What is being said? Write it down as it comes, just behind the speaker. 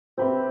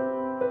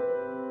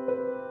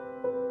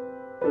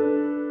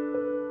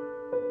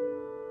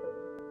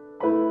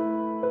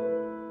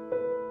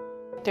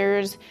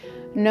There's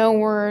no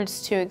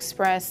words to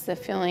express the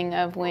feeling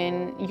of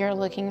when you're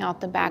looking out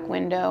the back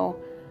window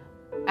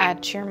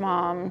at your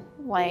mom,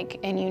 like,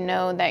 and you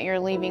know that you're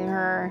leaving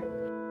her.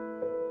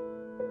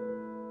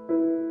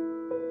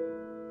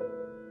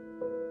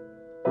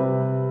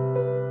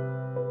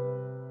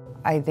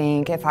 I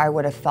think if I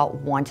would have felt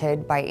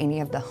wanted by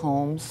any of the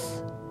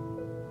homes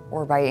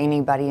or by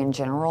anybody in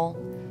general,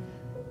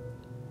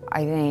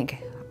 I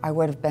think I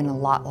would have been a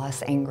lot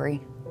less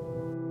angry.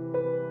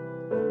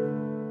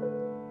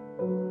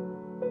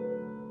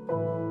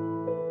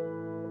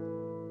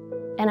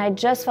 And I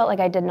just felt like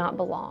I did not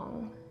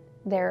belong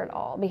there at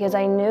all, because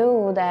I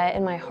knew that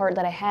in my heart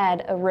that I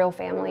had a real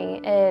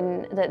family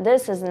and that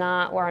this is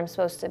not where I'm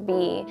supposed to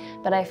be,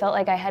 but I felt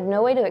like I had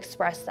no way to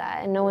express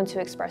that and no one to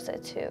express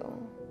it to.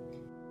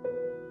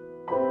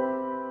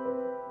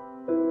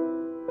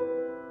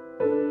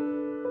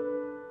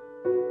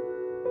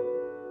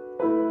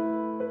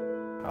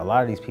 A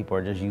lot of these people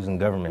are just using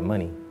government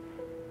money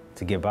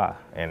to get by,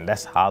 and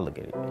that's how I look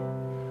at it.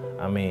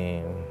 I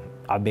mean,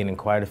 I've been in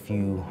quite a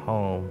few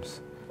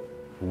homes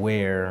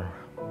where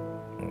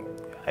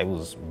I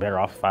was better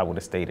off if I would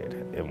have stayed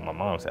at my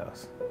mom's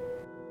house.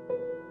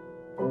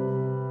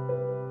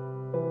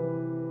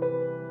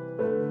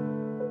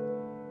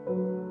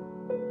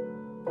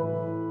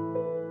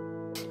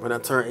 When I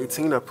turned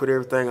 18, I put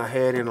everything I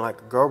had in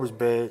like a garbage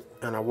bag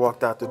and I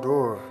walked out the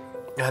door.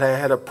 Had I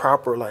had a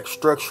proper like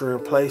structure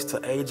in place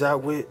to age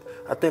out with,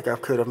 I think I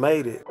could have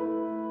made it.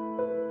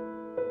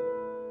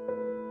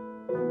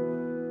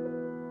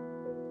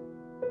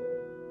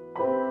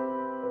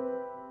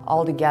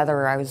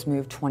 Altogether, I was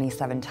moved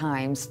 27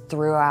 times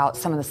throughout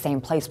some of the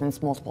same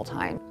placements multiple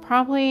times.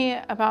 Probably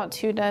about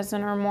 24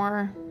 or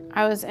more.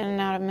 I was in and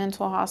out of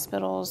mental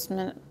hospitals,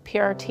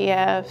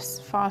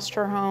 PRTFs,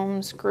 foster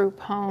homes, group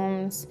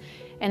homes,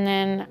 and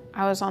then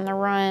I was on the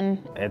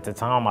run. At the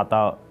time, I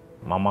thought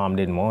my mom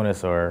didn't want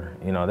us, or,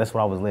 you know, that's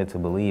what I was led to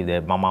believe,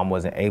 that my mom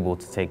wasn't able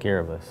to take care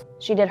of us.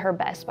 She did her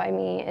best by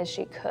me as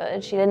she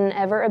could. She didn't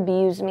ever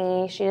abuse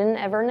me. She didn't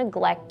ever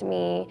neglect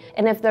me.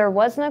 And if there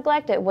was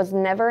neglect, it was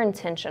never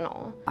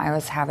intentional. I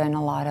was having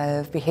a lot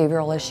of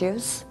behavioral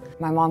issues.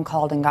 My mom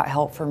called and got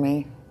help for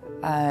me.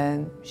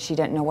 She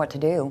didn't know what to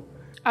do.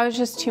 I was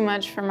just too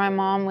much for my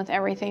mom with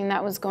everything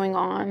that was going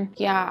on.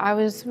 Yeah, I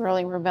was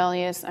really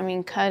rebellious. I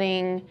mean,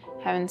 cutting,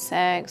 having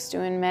sex,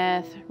 doing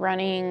meth,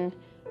 running.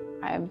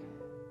 I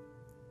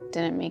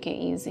didn't make it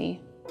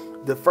easy.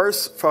 The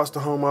first foster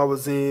home I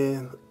was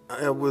in,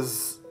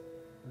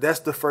 that's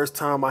the first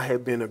time I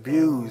had been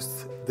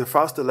abused. The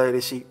foster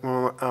lady,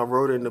 I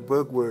wrote in the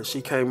book where she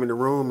came in the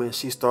room and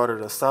she started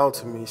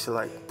assaulting me. She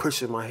like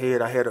pushing my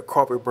head. I had a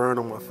carpet burn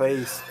on my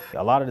face.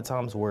 A lot of the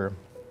times where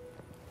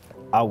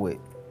I would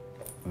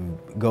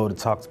go to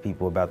talk to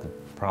people about the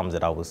problems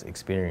that I was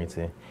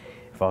experiencing in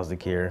foster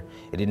care,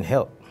 it didn't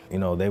help. You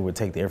know, they would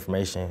take the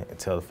information and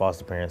tell the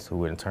foster parents, who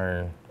would in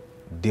turn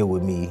deal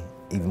with me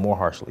even more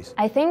harshly.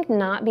 I think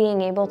not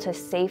being able to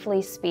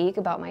safely speak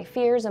about my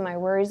fears and my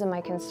worries and my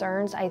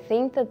concerns, I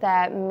think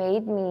that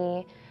made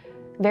me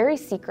very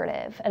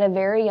secretive at a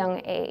very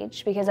young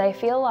age, because I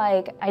feel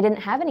like I didn't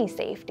have any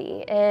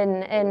safety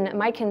and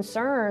my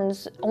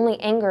concerns only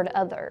angered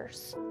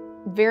others.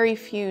 Very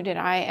few did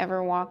I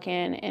ever walk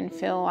in and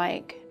feel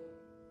like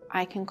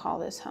I can call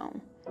this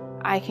home.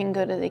 I can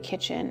go to the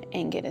kitchen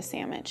and get a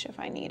sandwich if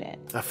I need it.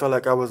 I felt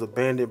like I was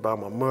abandoned by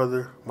my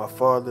mother, my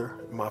father,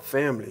 my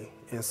family.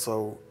 And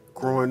so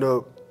growing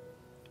up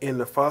in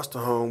the foster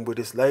home where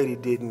this lady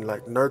didn't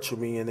like nurture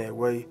me in that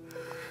way,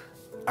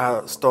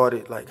 I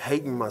started like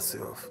hating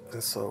myself.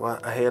 And so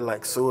I had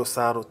like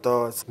suicidal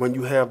thoughts. When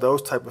you have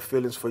those type of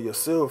feelings for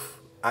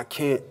yourself, I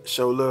can't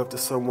show love to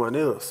someone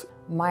else.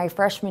 My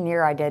freshman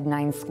year, I did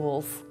 9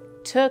 schools.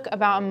 Took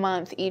about a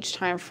month each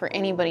time for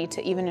anybody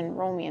to even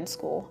enroll me in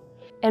school.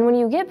 And when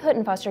you get put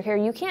in foster care,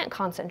 you can't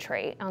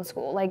concentrate on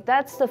school. Like,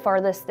 that's the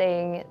farthest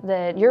thing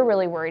that you're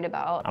really worried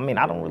about. I mean,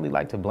 I don't really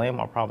like to blame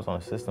our problems on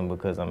the system,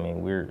 because, I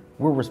mean, we're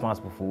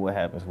responsible for what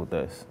happens with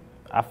us.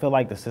 I feel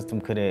like the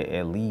system could have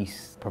at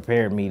least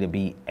prepared me to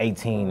be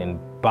 18 and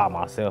by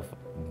myself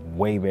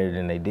way better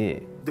than they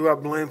did. Do I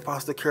blame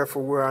foster care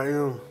for where I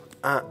am?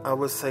 I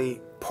would say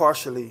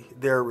partially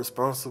they're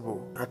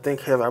responsible. I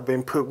think had I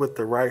been put with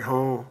the right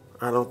home,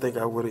 I don't think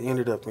I would have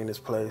ended up in this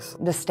place.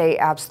 The state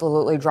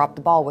absolutely dropped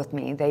the ball with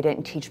me. They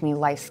didn't teach me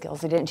life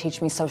skills. They didn't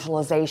teach me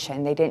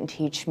socialization. They didn't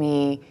teach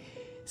me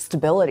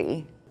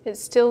stability. It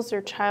steals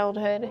their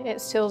childhood.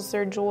 It steals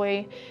their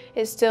joy.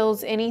 It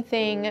steals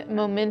anything,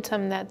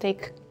 momentum that they,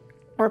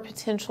 or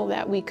potential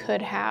that we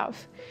could have.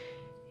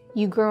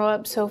 You grow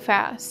up so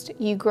fast.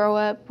 You grow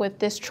up with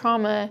this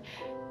trauma,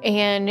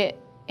 and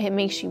it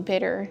makes you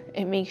bitter.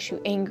 It makes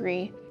you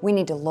angry. We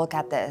need to look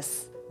at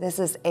this. This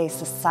is a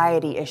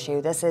society issue.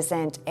 This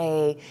isn't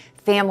a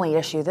family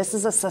issue. This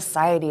is a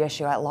society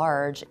issue at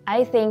large.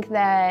 I think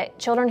that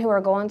children who are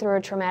going through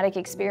a traumatic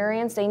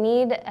experience, they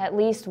need at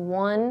least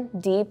one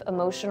deep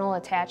emotional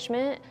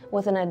attachment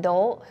with an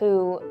adult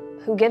who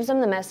gives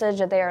them the message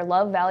that they are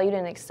loved, valued,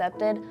 and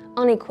accepted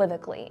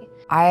unequivocally.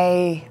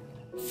 I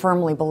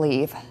firmly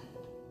believe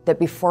that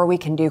before we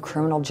can do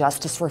criminal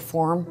justice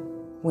reform,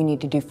 we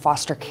need to do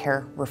foster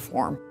care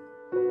reform.